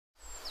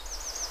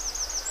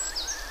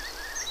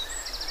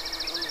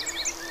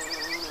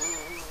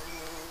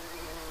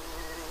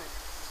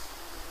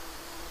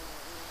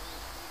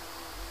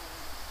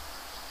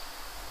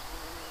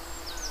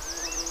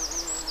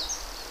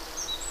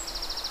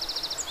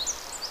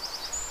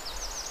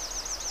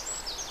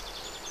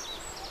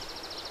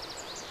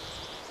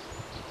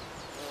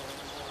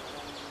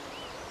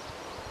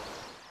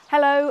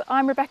Hello,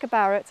 I'm Rebecca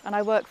Barrett and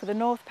I work for the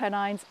North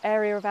Pennines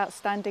Area of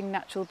Outstanding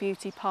Natural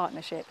Beauty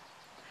Partnership.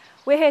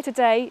 We're here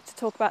today to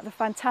talk about the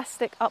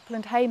fantastic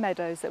upland hay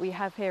meadows that we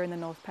have here in the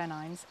North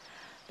Pennines,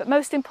 but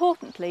most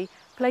importantly,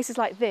 places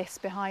like this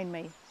behind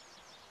me.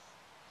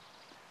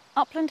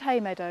 Upland hay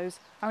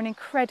meadows are an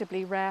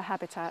incredibly rare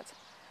habitat.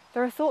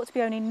 There are thought to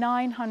be only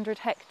 900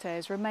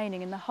 hectares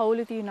remaining in the whole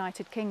of the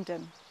United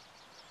Kingdom.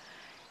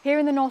 Here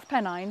in the North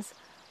Pennines,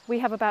 we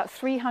have about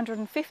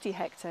 350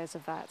 hectares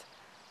of that,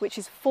 which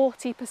is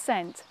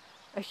 40%,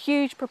 a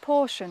huge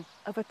proportion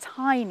of a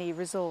tiny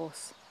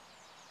resource.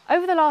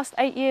 Over the last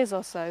 8 years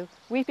or so,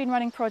 we've been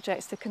running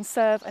projects to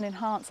conserve and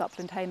enhance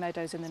upland hay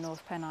meadows in the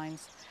North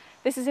Pennines.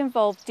 This has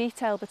involved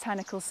detailed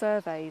botanical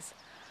surveys.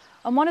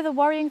 And one of the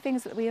worrying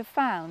things that we have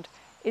found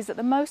is that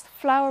the most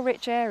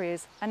flower-rich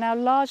areas are now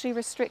largely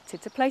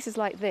restricted to places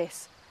like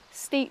this: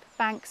 steep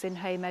banks in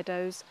hay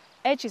meadows,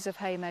 edges of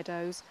hay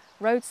meadows,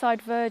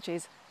 roadside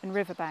verges and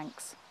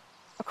riverbanks.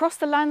 Across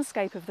the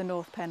landscape of the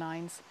North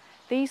Pennines,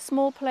 these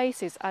small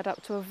places add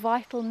up to a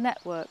vital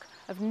network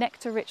of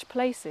nectar-rich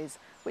places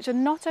which are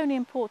not only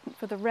important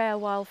for the rare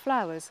wild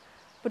flowers,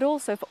 but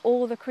also for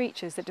all the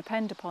creatures that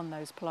depend upon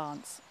those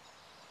plants.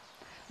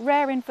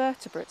 Rare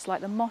invertebrates like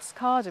the moss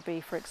carder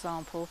bee, for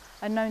example,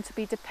 are known to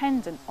be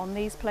dependent on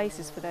these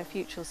places for their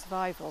future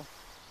survival.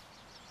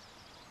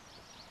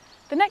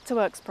 The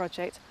Nectarworks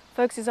project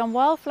focuses on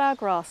wildflower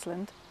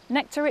grassland,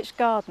 nectar-rich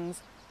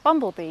gardens,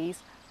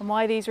 bumblebees, and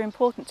why these are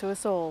important to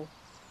us all.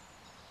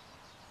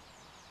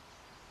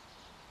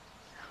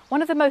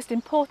 One of the most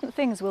important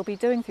things we'll be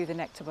doing through the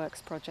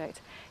Nectarworks project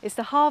is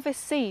to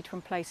harvest seed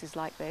from places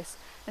like this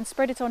and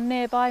spread it on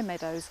nearby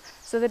meadows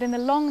so that in the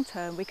long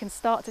term we can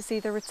start to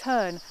see the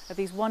return of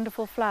these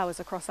wonderful flowers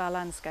across our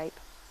landscape.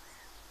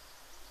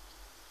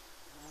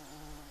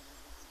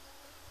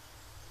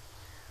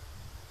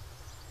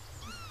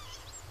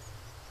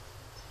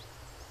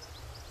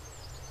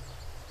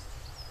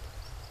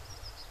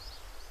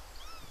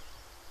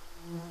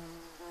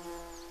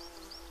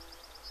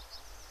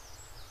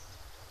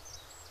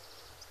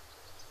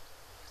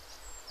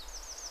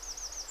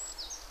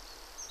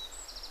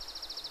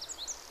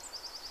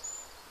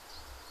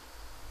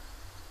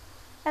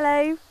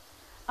 Hello,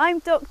 I'm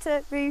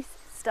Dr. Ruth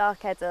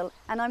Starkedle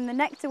and I'm the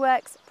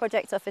Nectarworks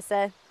Project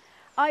Officer.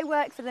 I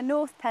work for the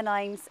North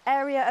Pennines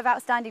Area of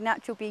Outstanding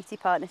Natural Beauty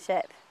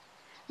Partnership.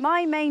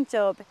 My main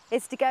job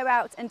is to go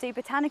out and do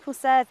botanical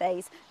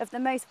surveys of the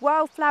most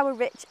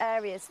wildflower-rich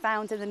areas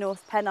found in the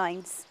North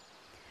Pennines.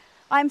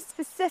 I'm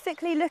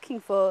specifically looking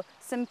for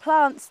some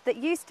plants that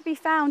used to be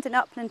found in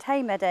upland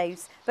hay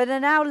meadows but are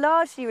now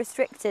largely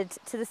restricted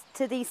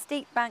to these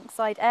steep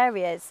bankside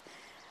areas.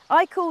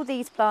 I call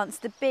these plants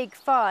the Big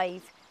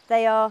Five.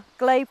 They are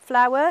globe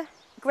flower,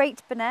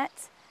 great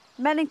bonnet,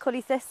 melancholy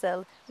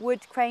thistle,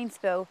 wood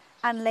cranesbill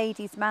and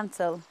lady's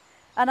mantle.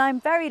 And I'm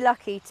very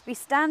lucky to be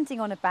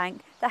standing on a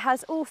bank that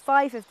has all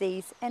 5 of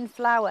these in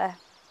flower.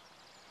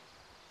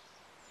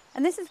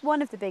 And this is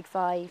one of the Big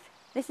Five.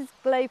 This is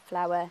globe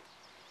flower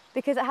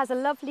because it has a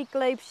lovely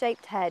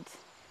globe-shaped head.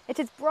 It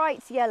is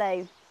bright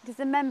yellow. It is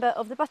a member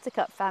of the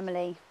buttercup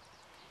family.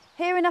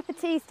 Here in Upper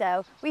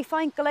Teesdale, we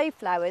find globe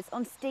flowers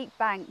on steep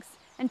banks,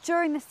 and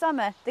during the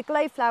summer, the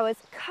globe flowers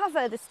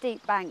cover the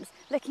steep banks,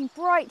 looking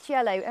bright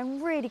yellow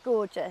and really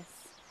gorgeous.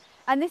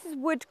 And this is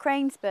wood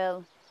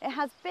cranesbill. It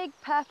has big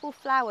purple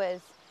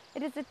flowers.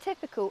 It is a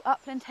typical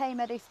upland hay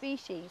meadow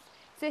species,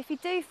 so if you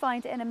do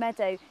find it in a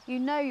meadow, you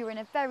know you're in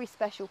a very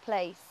special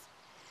place.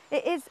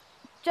 It is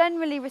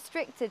generally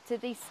restricted to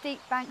these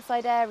steep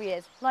bankside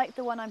areas, like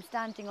the one I'm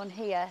standing on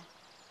here.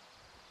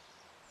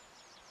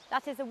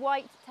 That is a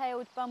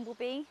white-tailed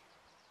bumblebee,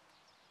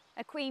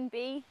 a queen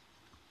bee,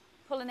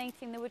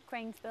 pollinating the wood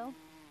cranesbill.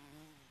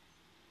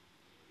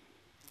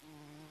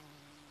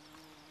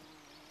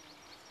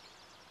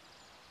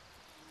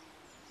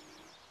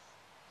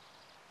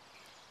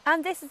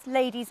 And this is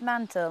lady's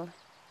mantle.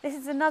 This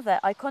is another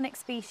iconic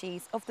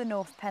species of the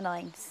North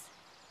Pennines.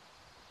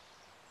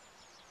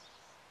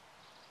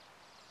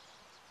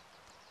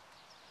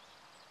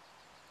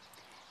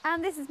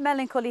 And this is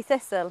melancholy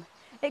thistle.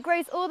 It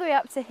grows all the way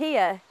up to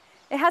here.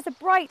 It has a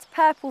bright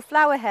purple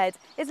flower head.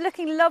 It's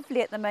looking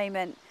lovely at the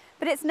moment,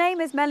 but its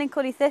name is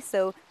melancholy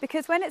thistle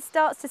because when it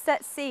starts to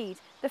set seed,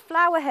 the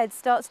flower head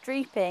starts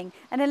drooping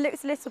and it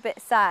looks a little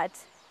bit sad.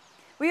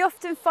 We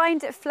often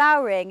find it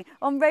flowering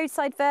on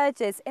roadside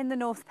verges in the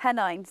North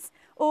Pennines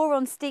or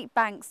on steep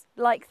banks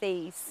like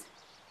these.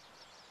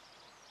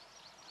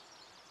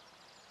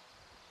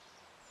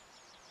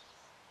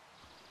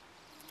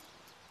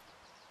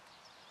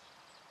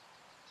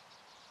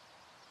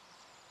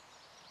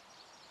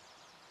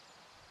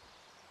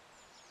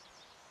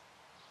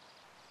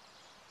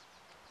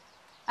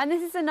 And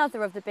this is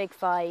another of the Big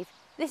Five.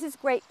 This is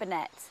great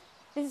bonnet.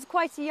 This is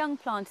quite a young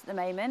plant at the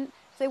moment,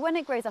 so when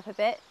it grows up a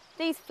bit,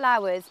 these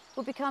flowers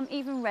will become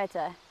even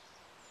redder.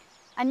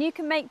 And you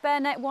can make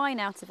Burnet wine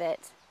out of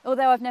it,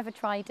 although I've never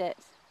tried it.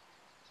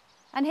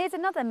 And here's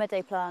another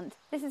meadow plant.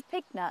 This is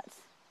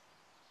pignut.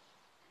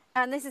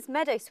 And this is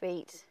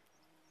meadowsweet.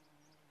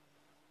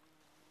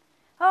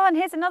 Oh, and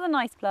here's another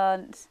nice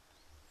plant.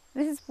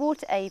 This is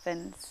water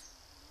avens.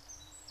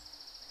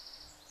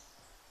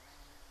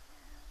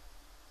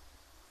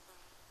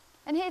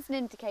 And here's an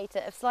indicator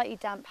of slightly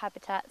damp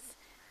habitats.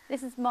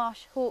 This is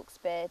marsh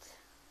hawksbeard.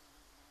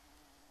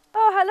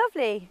 Oh, how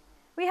lovely!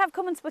 We have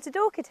common spotted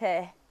orchid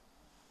here.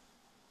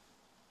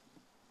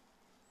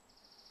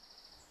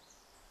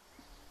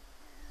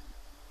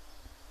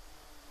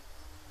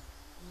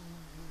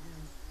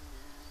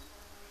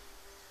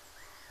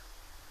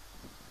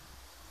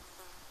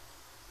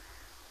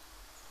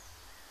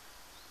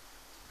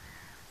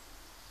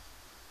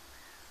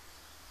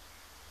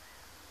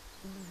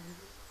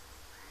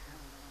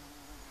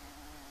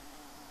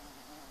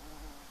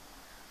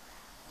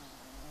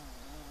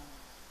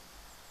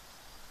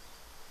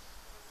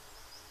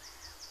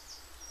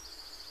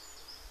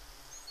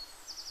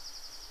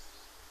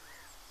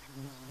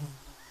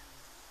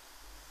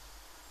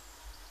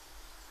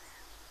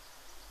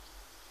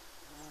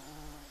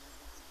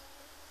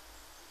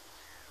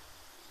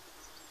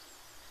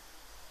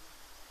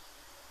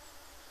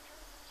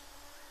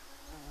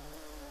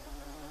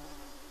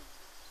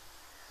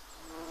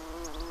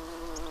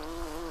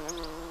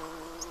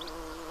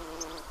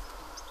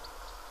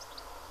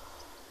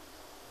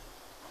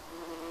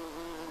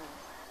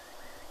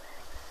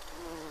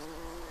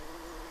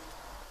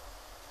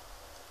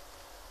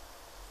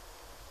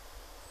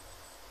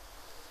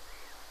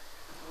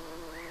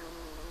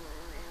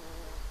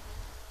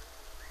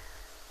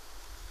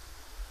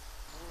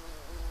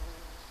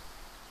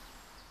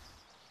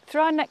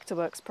 Through our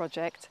Nectarworks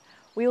project,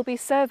 we will be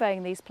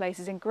surveying these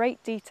places in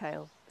great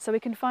detail so we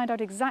can find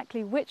out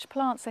exactly which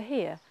plants are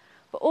here,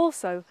 but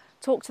also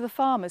talk to the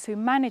farmers who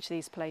manage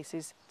these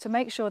places to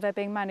make sure they're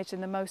being managed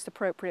in the most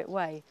appropriate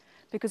way.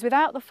 Because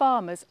without the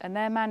farmers and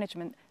their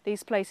management,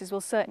 these places will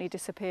certainly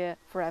disappear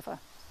forever.